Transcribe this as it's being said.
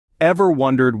Ever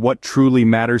wondered what truly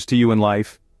matters to you in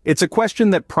life? It's a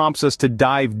question that prompts us to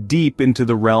dive deep into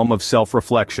the realm of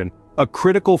self-reflection, a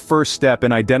critical first step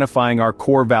in identifying our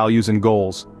core values and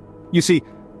goals. You see,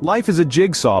 life is a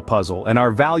jigsaw puzzle, and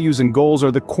our values and goals are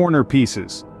the corner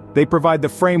pieces. They provide the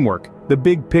framework, the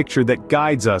big picture that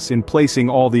guides us in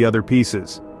placing all the other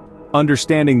pieces.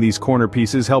 Understanding these corner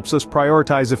pieces helps us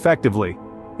prioritize effectively.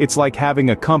 It's like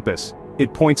having a compass.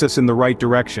 It points us in the right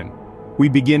direction. We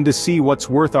begin to see what's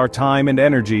worth our time and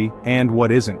energy, and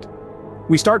what isn't.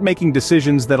 We start making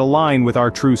decisions that align with our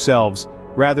true selves,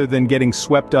 rather than getting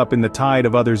swept up in the tide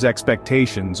of others'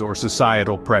 expectations or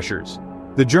societal pressures.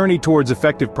 The journey towards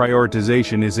effective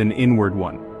prioritization is an inward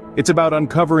one. It's about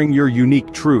uncovering your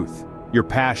unique truth, your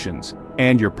passions,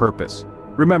 and your purpose.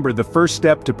 Remember, the first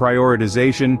step to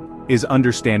prioritization is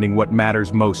understanding what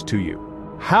matters most to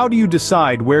you. How do you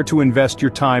decide where to invest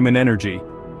your time and energy?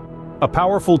 A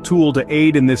powerful tool to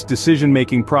aid in this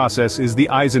decision-making process is the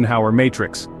Eisenhower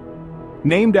Matrix.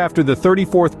 Named after the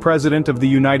 34th President of the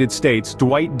United States,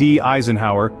 Dwight D.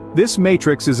 Eisenhower, this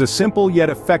matrix is a simple yet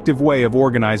effective way of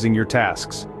organizing your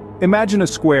tasks. Imagine a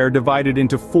square divided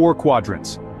into 4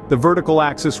 quadrants. The vertical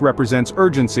axis represents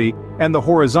urgency, and the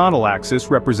horizontal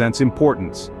axis represents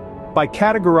importance. By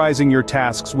categorizing your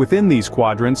tasks within these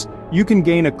quadrants, you can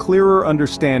gain a clearer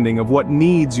understanding of what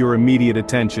needs your immediate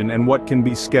attention and what can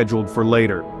be scheduled for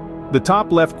later. The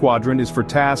top left quadrant is for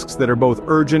tasks that are both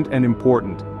urgent and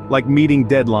important, like meeting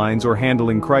deadlines or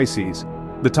handling crises.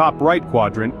 The top right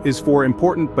quadrant is for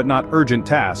important but not urgent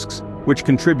tasks, which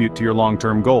contribute to your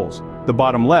long-term goals. The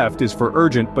bottom left is for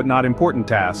urgent but not important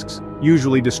tasks,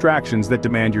 usually distractions that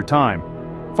demand your time.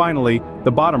 Finally,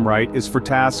 the bottom right is for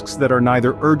tasks that are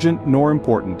neither urgent nor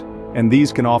important, and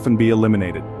these can often be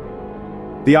eliminated.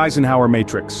 The Eisenhower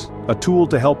Matrix, a tool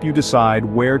to help you decide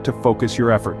where to focus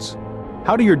your efforts.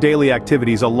 How do your daily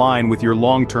activities align with your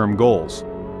long-term goals?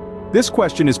 This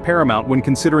question is paramount when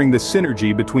considering the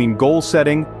synergy between goal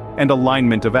setting and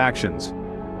alignment of actions.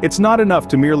 It's not enough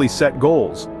to merely set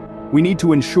goals. We need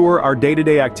to ensure our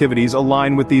day-to-day activities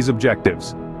align with these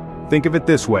objectives. Think of it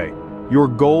this way: your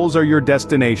goals are your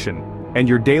destination, and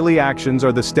your daily actions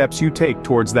are the steps you take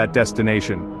towards that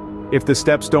destination. If the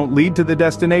steps don't lead to the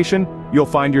destination, you'll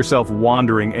find yourself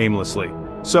wandering aimlessly.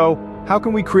 So, how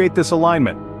can we create this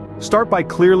alignment? Start by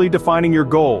clearly defining your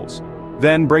goals.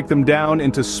 Then break them down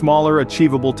into smaller,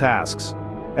 achievable tasks.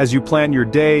 As you plan your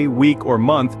day, week, or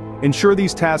month, ensure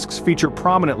these tasks feature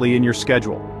prominently in your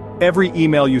schedule. Every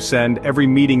email you send, every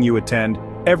meeting you attend,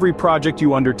 every project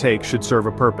you undertake should serve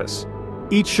a purpose.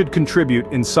 Each should contribute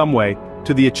in some way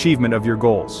to the achievement of your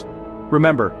goals.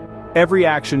 Remember, every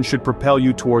action should propel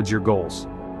you towards your goals.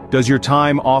 Does your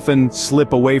time often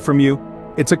slip away from you?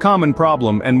 It's a common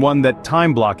problem, and one that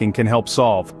time blocking can help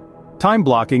solve. Time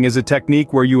blocking is a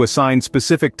technique where you assign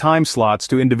specific time slots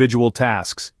to individual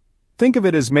tasks. Think of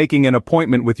it as making an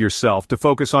appointment with yourself to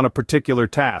focus on a particular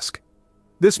task.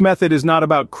 This method is not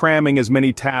about cramming as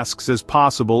many tasks as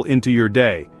possible into your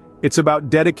day. It's about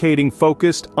dedicating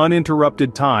focused,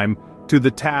 uninterrupted time to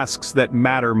the tasks that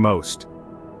matter most.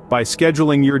 By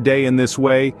scheduling your day in this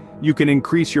way, you can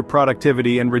increase your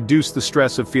productivity and reduce the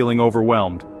stress of feeling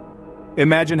overwhelmed.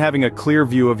 Imagine having a clear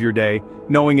view of your day,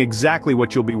 knowing exactly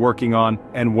what you'll be working on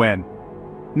and when.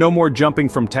 No more jumping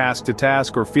from task to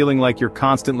task or feeling like you're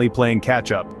constantly playing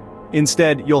catch-up.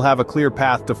 Instead, you'll have a clear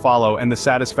path to follow and the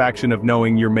satisfaction of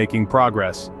knowing you're making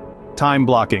progress. Time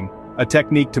blocking, a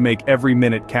technique to make every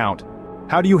minute count.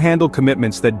 How do you handle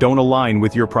commitments that don't align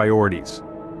with your priorities?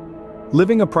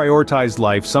 Living a prioritized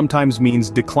life sometimes means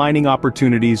declining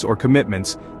opportunities or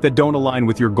commitments that don't align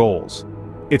with your goals.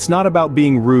 It's not about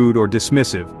being rude or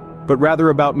dismissive, but rather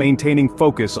about maintaining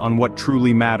focus on what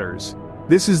truly matters.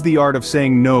 This is the art of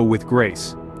saying no with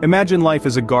grace. Imagine life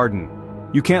as a garden.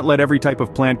 You can't let every type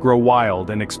of plant grow wild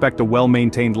and expect a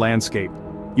well-maintained landscape.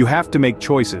 You have to make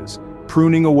choices,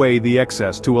 pruning away the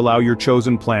excess to allow your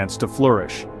chosen plants to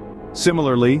flourish.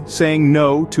 Similarly, saying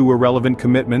no to irrelevant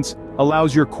commitments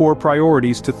allows your core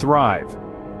priorities to thrive.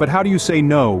 But how do you say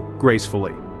no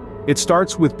gracefully? It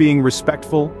starts with being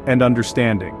respectful and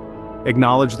understanding.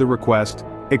 Acknowledge the request,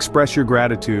 express your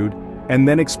gratitude, and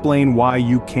then explain why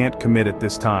you can't commit at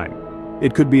this time.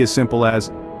 It could be as simple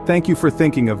as, "Thank you for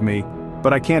thinking of me,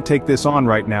 but I can't take this on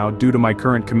right now due to my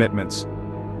current commitments."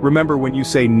 Remember, when you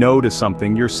say no to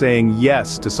something, you're saying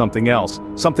yes to something else,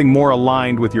 something more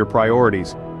aligned with your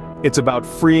priorities. It's about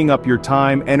freeing up your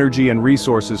time, energy, and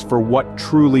resources for what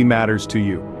truly matters to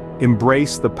you.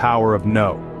 Embrace the power of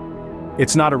no.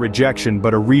 It's not a rejection,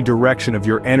 but a redirection of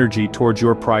your energy towards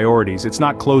your priorities. It's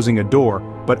not closing a door,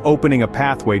 but opening a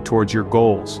pathway towards your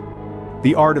goals.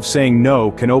 The art of saying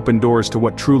no can open doors to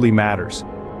what truly matters.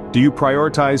 Do you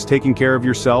prioritize taking care of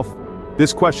yourself?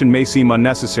 This question may seem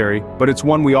unnecessary, but it's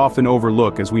one we often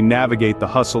overlook as we navigate the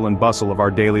hustle and bustle of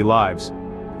our daily lives.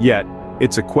 Yet,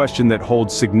 it's a question that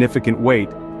holds significant weight,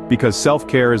 because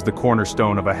self-care is the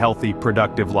cornerstone of a healthy,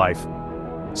 productive life.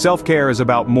 Self-care is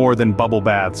about more than bubble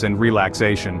baths and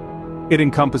relaxation. It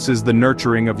encompasses the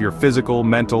nurturing of your physical,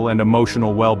 mental, and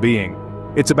emotional well-being.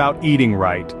 It's about eating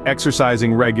right,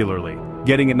 exercising regularly,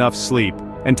 getting enough sleep,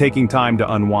 and taking time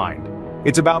to unwind.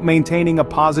 It's about maintaining a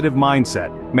positive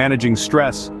mindset, managing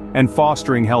stress, and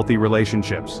fostering healthy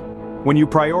relationships. When you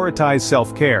prioritize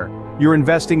self-care, you're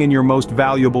investing in your most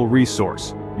valuable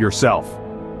resource, yourself.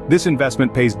 This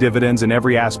investment pays dividends in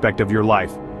every aspect of your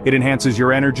life. It enhances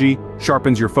your energy,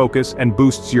 sharpens your focus, and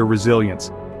boosts your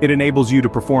resilience. It enables you to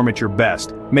perform at your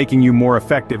best, making you more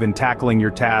effective in tackling your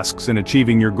tasks and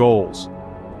achieving your goals.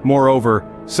 Moreover,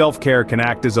 self-care can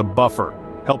act as a buffer,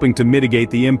 helping to mitigate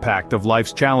the impact of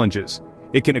life's challenges.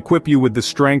 It can equip you with the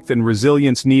strength and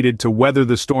resilience needed to weather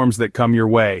the storms that come your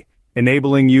way,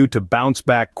 enabling you to bounce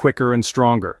back quicker and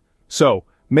stronger. So,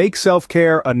 make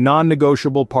self-care a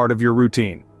non-negotiable part of your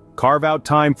routine. Carve out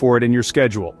time for it in your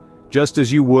schedule, just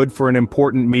as you would for an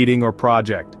important meeting or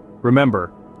project.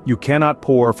 Remember, you cannot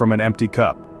pour from an empty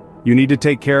cup. You need to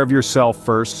take care of yourself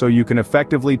first so you can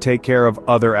effectively take care of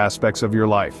other aspects of your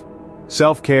life.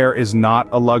 Self-care is not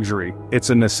a luxury,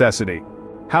 it's a necessity.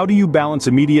 How do you balance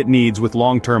immediate needs with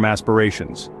long-term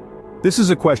aspirations? This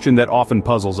is a question that often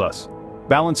puzzles us.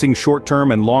 Balancing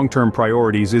short-term and long-term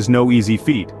priorities is no easy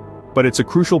feat, but it's a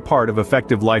crucial part of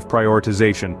effective life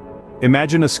prioritization.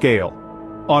 Imagine a scale.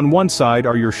 On one side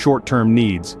are your short-term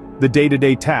needs, the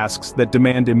day-to-day tasks that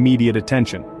demand immediate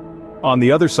attention. On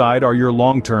the other side are your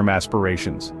long-term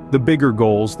aspirations, the bigger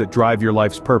goals that drive your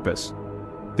life's purpose.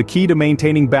 The key to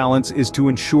maintaining balance is to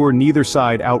ensure neither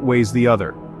side outweighs the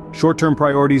other. Short-term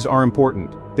priorities are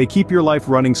important. They keep your life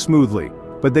running smoothly,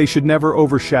 but they should never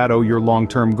overshadow your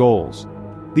long-term goals.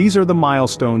 These are the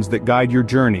milestones that guide your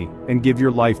journey and give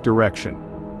your life direction.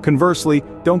 Conversely,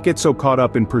 don't get so caught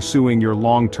up in pursuing your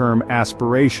long-term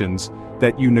aspirations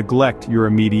that you neglect your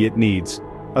immediate needs.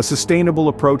 A sustainable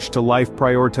approach to life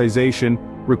prioritization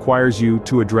requires you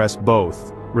to address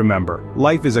both. Remember,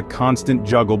 life is a constant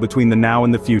juggle between the now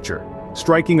and the future.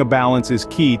 Striking a balance is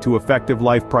key to effective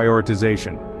life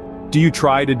prioritization. Do you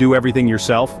try to do everything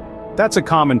yourself? That's a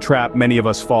common trap many of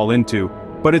us fall into,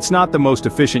 but it's not the most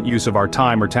efficient use of our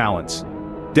time or talents.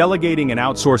 Delegating and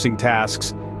outsourcing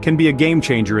tasks can be a game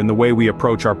changer in the way we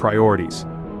approach our priorities.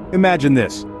 Imagine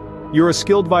this. You're a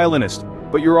skilled violinist,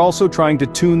 but you're also trying to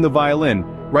tune the violin,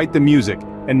 write the music,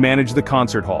 and manage the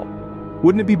concert hall.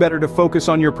 Wouldn't it be better to focus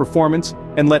on your performance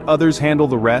and let others handle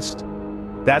the rest?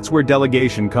 That's where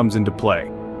delegation comes into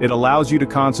play. It allows you to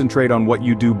concentrate on what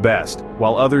you do best,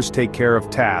 while others take care of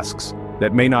tasks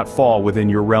that may not fall within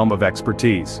your realm of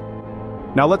expertise.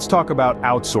 Now let's talk about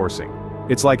outsourcing.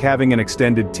 It's like having an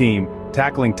extended team,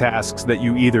 tackling tasks that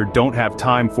you either don't have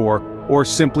time for or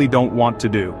simply don't want to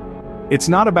do. It's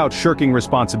not about shirking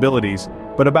responsibilities,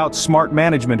 but about smart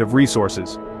management of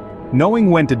resources. Knowing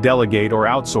when to delegate or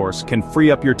outsource can free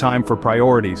up your time for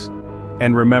priorities.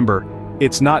 And remember,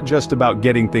 it's not just about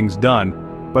getting things done,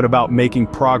 but about making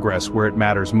progress where it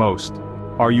matters most.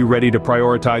 Are you ready to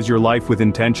prioritize your life with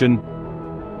intention?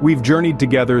 We've journeyed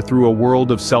together through a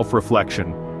world of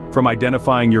self-reflection, from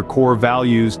identifying your core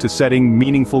values to setting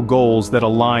meaningful goals that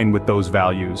align with those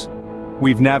values.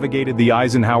 We've navigated the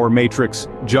Eisenhower Matrix,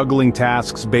 juggling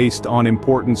tasks based on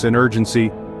importance and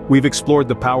urgency. We've explored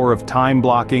the power of time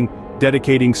blocking,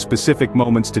 dedicating specific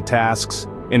moments to tasks,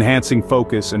 enhancing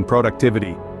focus and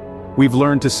productivity. We've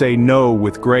learned to say no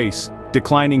with grace,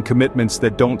 declining commitments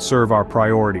that don't serve our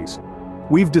priorities.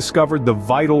 We've discovered the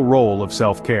vital role of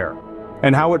self-care,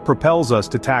 and how it propels us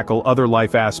to tackle other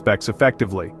life aspects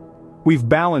effectively. We've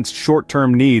balanced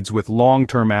short-term needs with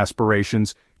long-term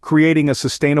aspirations, creating a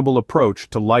sustainable approach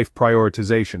to life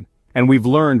prioritization. And we've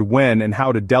learned when and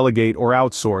how to delegate or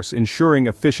outsource, ensuring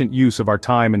efficient use of our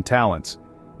time and talents.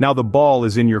 Now the ball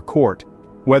is in your court.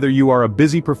 Whether you are a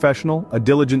busy professional, a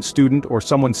diligent student, or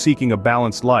someone seeking a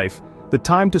balanced life, the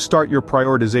time to start your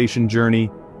prioritization journey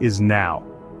is now.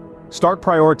 Start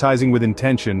prioritizing with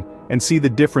intention and see the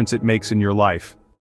difference it makes in your life.